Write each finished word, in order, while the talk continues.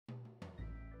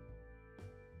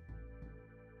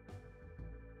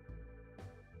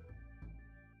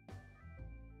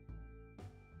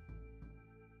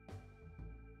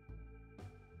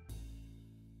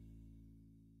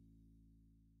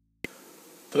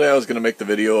Today I was going to make the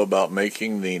video about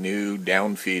making the new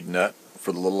downfeed nut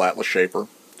for the little Atlas shaper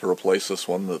to replace this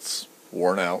one that's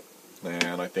worn out.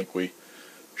 And I think we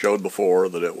showed before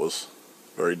that it was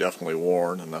very definitely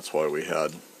worn, and that's why we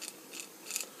had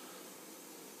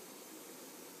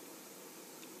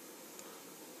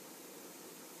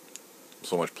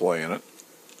so much play in it.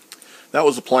 That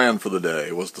was the plan for the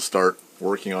day, was to start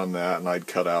working on that, and I'd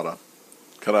cut out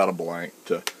a blank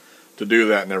to do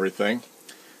that and everything.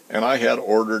 And I had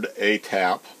ordered a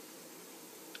tap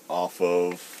off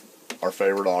of our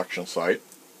favorite auction site.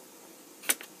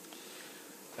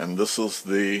 And this is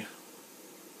the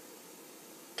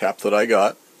tap that I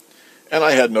got. And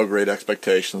I had no great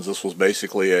expectations. This was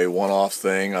basically a one-off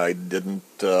thing. I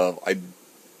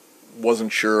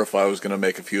wasn't sure if I was going to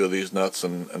make a few of these nuts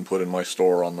and put in my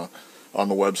store on the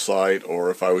website,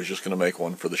 or if I was just going to make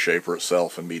one for the shaper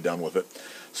itself and be done with it.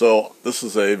 So this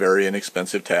is a very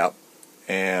inexpensive tap,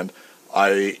 and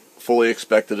I fully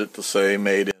expected it to say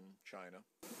made in China,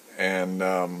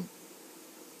 and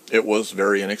it was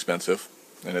very inexpensive,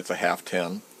 and it's a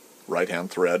 1/2-10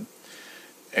 right-hand thread,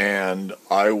 and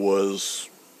I was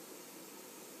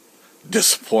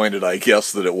disappointed, I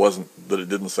guess, that it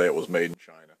didn't say it was made in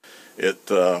China. It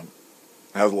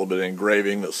has a little bit of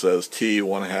engraving that says T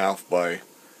 1/2 by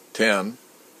 10,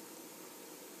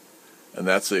 and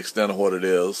that's the extent of what it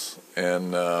is.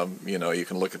 And you know, you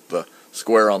can look at the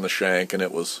square on the shank, and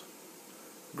it was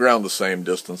ground the same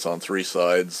distance on 3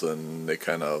 sides, and they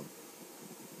kind of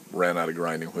ran out of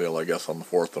grinding wheel, I guess, on the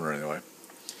 4th one.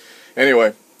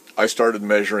 Anyway, I started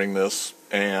measuring this,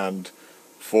 and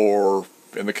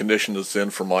in the condition it's in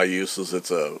for my uses, it's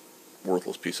a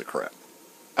worthless piece of crap.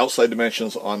 Outside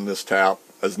dimensions on this tap,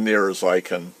 as near as I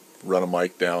can run a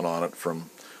mic down on it from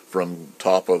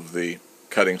top of the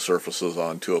cutting surfaces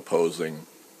on 2 opposing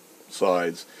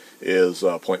sides, is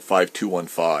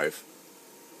 0.5215.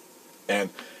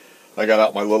 And I got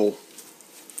out my little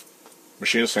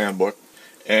machinist handbook,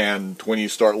 and when you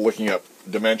start looking up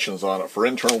dimensions on it for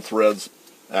internal threads,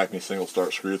 Acme single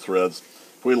start screw threads,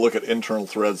 if we look at internal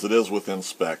threads, it is within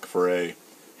spec. For a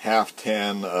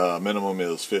 1/2-10, minimum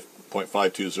is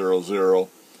 0.5200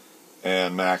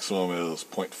 and maximum is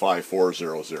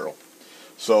 0.5400.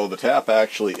 So the tap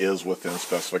actually is within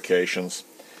specifications,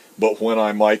 but when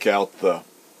I mic out the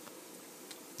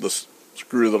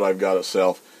screw that I've got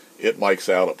itself, it mics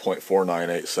out at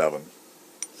 0.4987.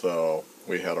 So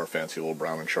we had our fancy little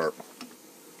Brown and Sharp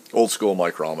old school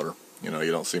micrometer. You know,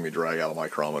 you don't see me drag out a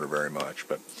micrometer very much.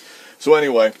 But so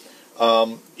anyway,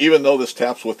 even though this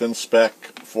tap's within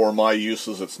spec for my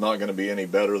uses, it's not going to be any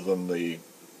better than the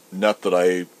nut that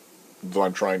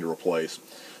I'm trying to replace.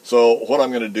 So what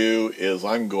I'm going to do is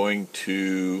I'm going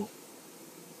to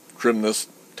trim this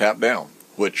tap down,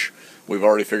 which we've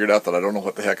already figured out that I don't know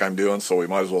what the heck I'm doing, so we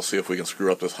might as well see if we can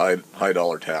screw up this high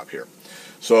dollar tap here.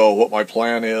 So what my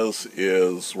plan is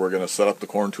we're going to set up the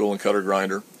Quorn tool and cutter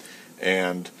grinder,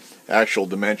 and actual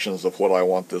dimensions of what I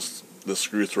want this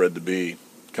screw thread to be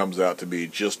comes out to be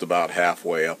just about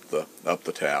halfway up the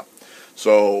tap.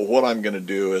 So what I'm going to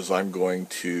do is I'm going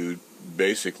to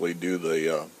basically do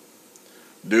the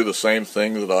same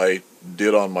thing that I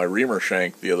did on my reamer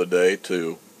shank the other day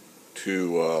to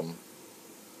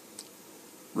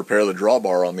repair the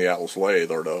drawbar on the Atlas lathe,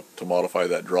 or to modify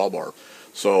that drawbar.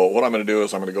 So what I'm going to do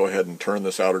is I'm going to go ahead and turn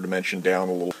this outer dimension down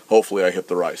a little. Hopefully I hit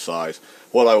the right size.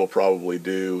 What I will probably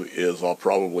do is I'll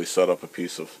probably set up a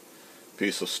piece of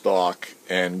stock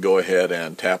and go ahead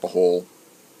and tap a hole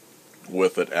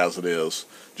with it as it is,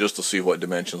 just to see what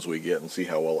dimensions we get and see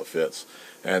how well it fits,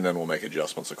 and then we'll make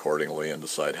adjustments accordingly and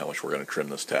decide how much we're going to trim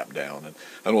this tap down,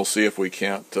 and we'll see if we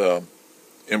can't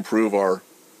improve our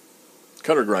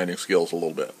cutter grinding skills a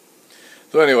little bit.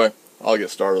 So anyway, I'll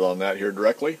get started on that here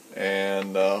directly,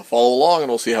 and follow along, and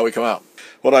we'll see how we come out.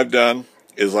 What I've done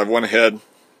is I've went ahead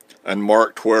and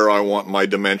marked where I want my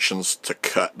dimensions to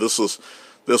cut.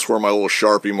 This where my little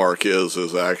Sharpie mark is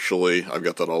actually, I've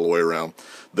got that all the way around.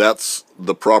 That's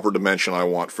the proper dimension I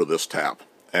want for this tap,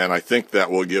 and I think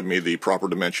that will give me the proper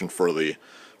dimension for the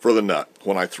nut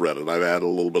when I thread it. I've added a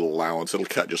little bit of allowance. It'll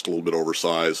cut just a little bit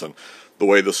oversized, and the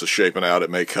way this is shaping out, it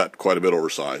may cut quite a bit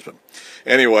oversized. But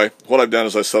anyway, what I've done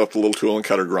is I set up the little tool and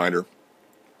cutter grinder,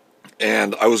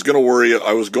 and I was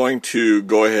going to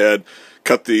go ahead,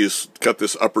 cut this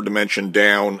upper dimension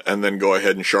down, and then go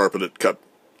ahead and sharpen it, cut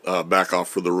back off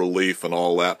for the relief and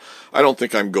all that. I don't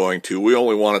think I'm going to. We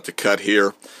only want it to cut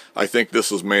here. I think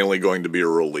this is mainly going to be a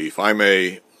relief. I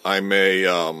may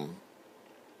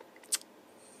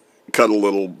cut a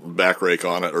little back rake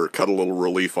on it, or cut a little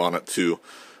relief on it to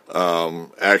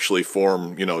actually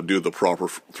form, do the proper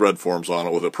thread forms on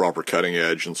it with a proper cutting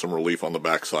edge and some relief on the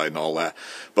backside and all that.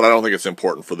 But I don't think it's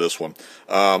important for this one.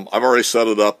 I've already set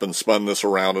it up and spun this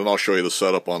around, and I'll show you the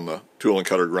setup on the tool and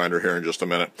cutter grinder here in just a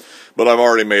minute. But I've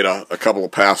already made a couple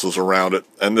of passes around it,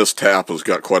 and this tap has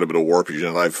got quite a bit of warpage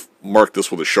in it. I've marked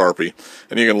this with a Sharpie,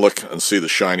 and you can look and see the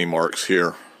shiny marks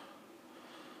here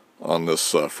on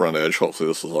this front edge. Hopefully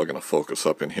this is all going to focus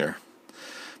up in here.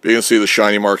 But you can see the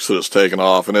shiny marks that it's taken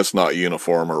off, and it's not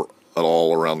uniform at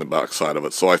all around the back side of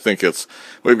it. So I think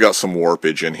we've got some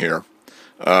warpage in here.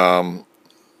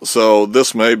 So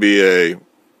this may be a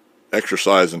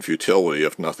exercise in futility,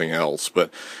 if nothing else.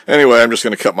 But anyway, I'm just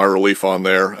going to cut my relief on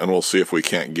there, and we'll see if we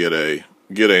can't get a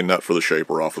nut for the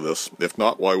shaper off of this. If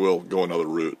not, why, we'll go another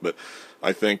route. But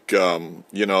I think,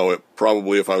 it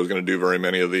probably, if I was going to do very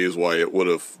many of these, why, it would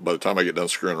have, by the time I get done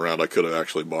screwing around, I could have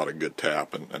actually bought a good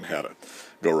tap and had it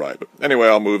go right. But anyway,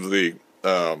 I'll move the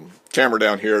camera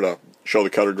down here to show the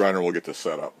cutter grinder, and we'll get this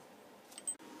set up.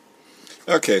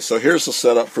 Okay, so here's the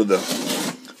setup for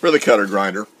the cutter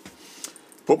grinder.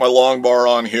 Put my long bar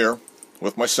on here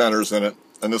with my centers in it,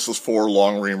 and this is for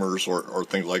long reamers or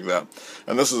things like that.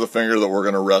 And this is the finger that we're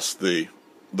going to rest the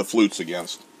flutes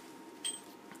against.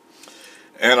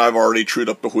 And I've already trued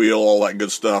up the wheel, all that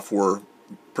good stuff. We're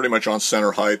pretty much on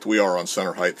center height. We are on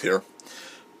center height here.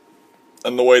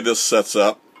 And the way this sets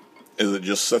up is it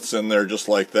just sits in there just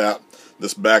like that.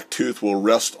 This back tooth will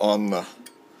rest on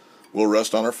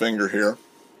our finger here,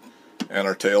 and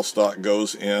our tailstock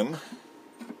goes in,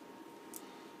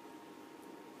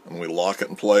 and we lock it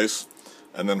in place.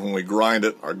 And then when we grind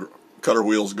it, our cutter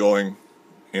wheel's going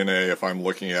in if I'm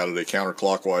looking at it, a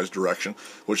counterclockwise direction,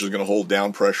 which is going to hold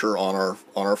down pressure on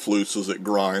our flutes as it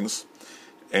grinds.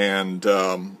 And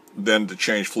then to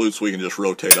change flutes, we can just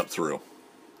rotate up through.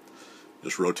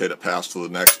 Just rotate it past to the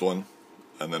next one,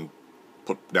 and then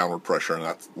put downward pressure, and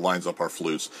that lines up our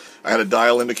flutes. I had a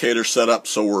dial indicator set up,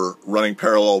 so we're running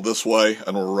parallel this way,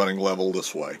 and we're running level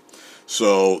this way.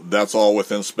 So that's all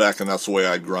within spec, and that's the way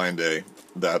I'd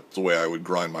that's the way I would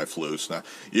grind my flutes. Now,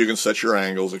 you can set your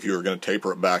angles if you were going to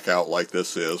taper it back out like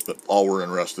this is, but all we're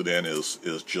interested in is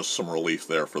just some relief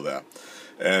there for that.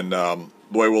 And the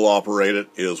way we'll operate it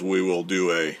is we'll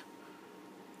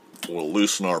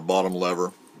loosen our bottom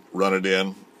lever, run it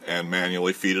in, and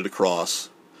manually feed it across.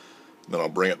 Then I'll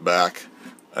bring it back,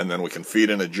 and then we can feed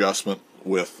an adjustment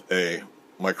with a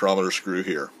micrometer screw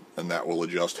here, and that will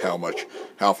adjust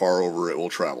how far over it will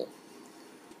travel.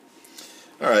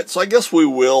 Alright, so I guess we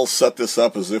will set this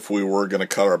up as if we were going to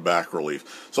cut our back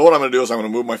relief. So what I'm going to do is I'm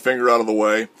going to move my finger out of the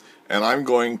way, and I'm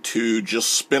going to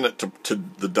just spin it to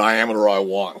the diameter I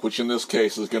want, which in this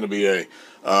case is going to be a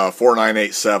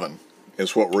 4987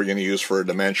 is what we're going to use for a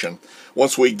dimension.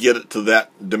 Once we get it to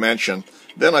that dimension,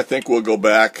 then I think we'll go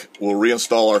back, we'll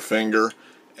reinstall our finger,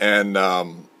 and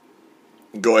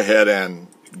go ahead and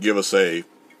give us a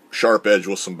sharp edge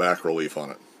with some back relief on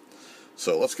it.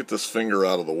 So let's get this finger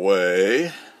out of the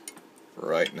way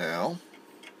right now.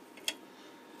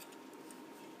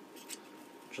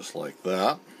 Just like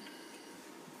that.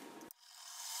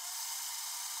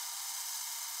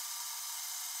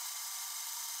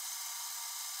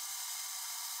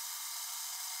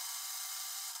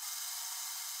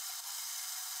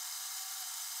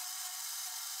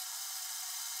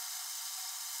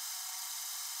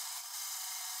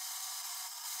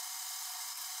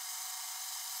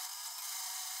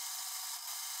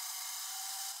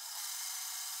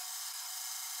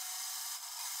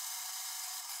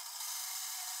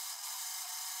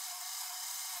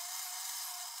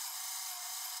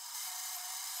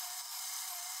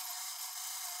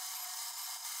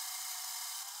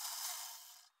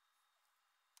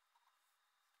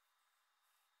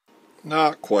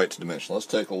 Not quite to dimension. Let's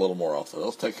take a little more off there.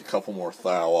 Let's take a couple more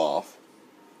thou off.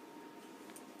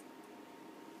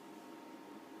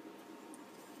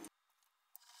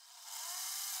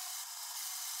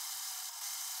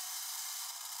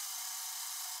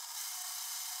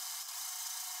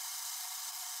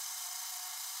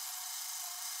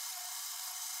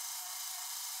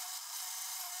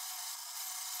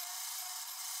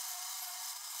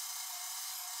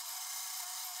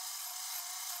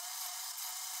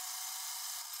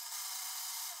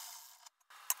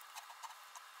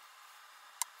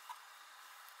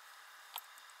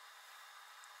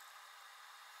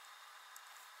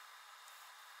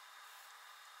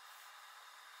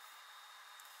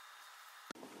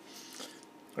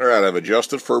 Alright, I've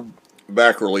adjusted for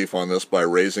back relief on this by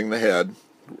raising the head,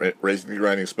 raising the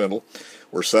grinding spindle.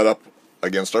 We're set up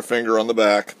against our finger on the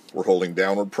back. We're holding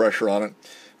downward pressure on it,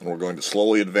 and we're going to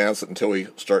slowly advance it until we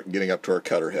start getting up to our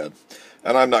cutter head.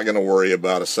 And I'm not going to worry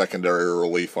about a secondary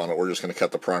relief on it. We're just going to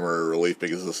cut the primary relief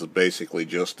because this is basically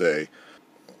just a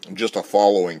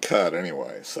following cut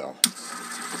anyway. So.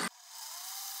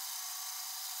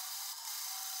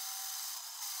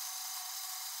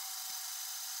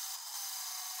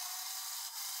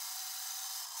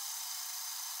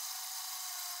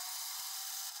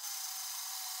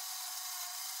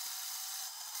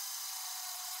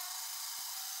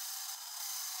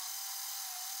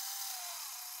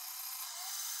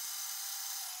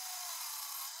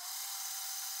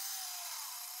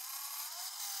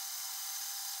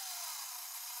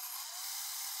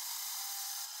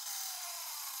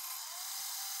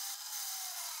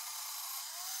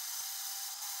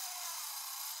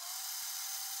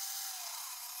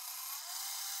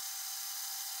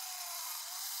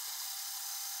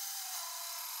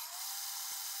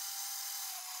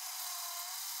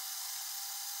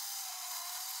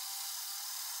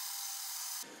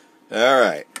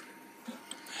 Alright,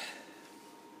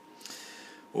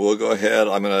 we'll go ahead.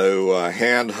 I'm going to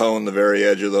hand hone the very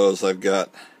edge of those. I've got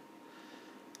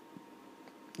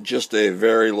just a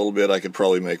very little bit. I could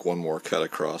probably make one more cut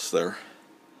across there.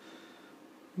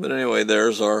 But anyway,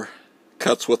 there's our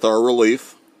cuts with our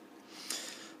relief.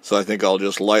 So I think I'll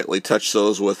just lightly touch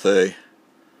those with a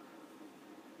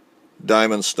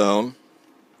diamond stone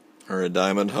or a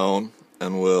diamond hone,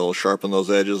 and we'll sharpen those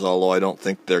edges, although I don't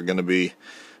think they're going to be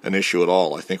an issue at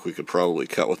all. I think we could probably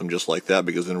cut with them just like that,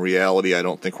 because in reality I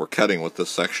don't think we're cutting with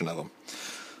this section of them.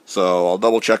 So I'll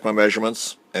double check my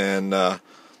measurements, and then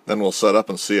we'll set up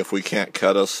and see if we can't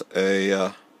cut us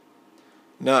a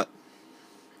nut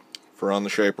for on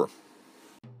the shaper.